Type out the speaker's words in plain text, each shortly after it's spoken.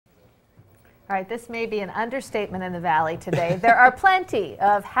All right, this may be an understatement in the Valley today. There are plenty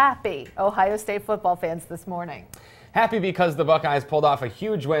of happy Ohio State football fans this morning. Happy because the Buckeyes pulled off a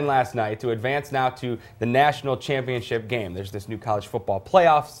huge win last night to advance now to the national championship game. There's this new college football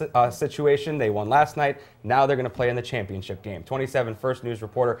playoff situation. They won last night. Now they're going to play in the championship game. 27 First News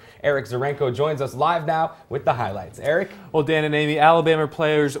reporter Eric Zarenko joins us live now with the highlights. Eric? Well, Dan and Amy, Alabama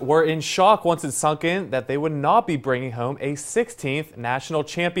players were in shock once it sunk in that they would not be bringing home a 16th national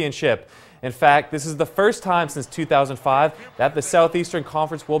championship. In fact, this is the first time since 2005 that the Southeastern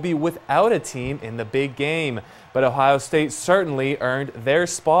Conference will be without a team in the big game. But Ohio State certainly earned their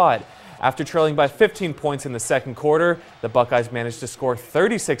spot. After trailing by 15 points in the second quarter, the Buckeyes managed to score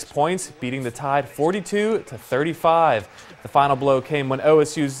 36 points, beating the Tide 42-35. The final blow came when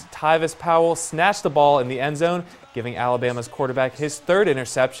OSU's Tyvis Powell snatched the ball in the end zone, giving Alabama's quarterback his third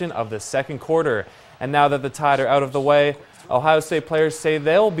interception of the second quarter. And now that the Tide are out of the way, Ohio State players say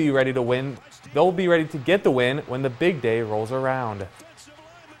they'll be ready to win. They'll be ready to get the win when the big day rolls around.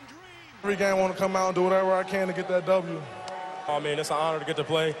 Every game I want to come out and do whatever I can to get that W. I mean, it's an honor to get to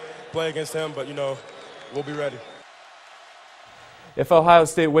play against him, but, you know, we'll be ready. If Ohio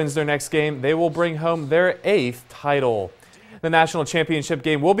State wins their next game, they will bring home their 8th title. The national championship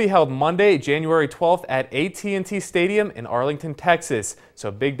game will be held Monday, January 12th at AT&T Stadium in Arlington, Texas. So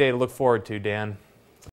a big day to look forward to, Dan.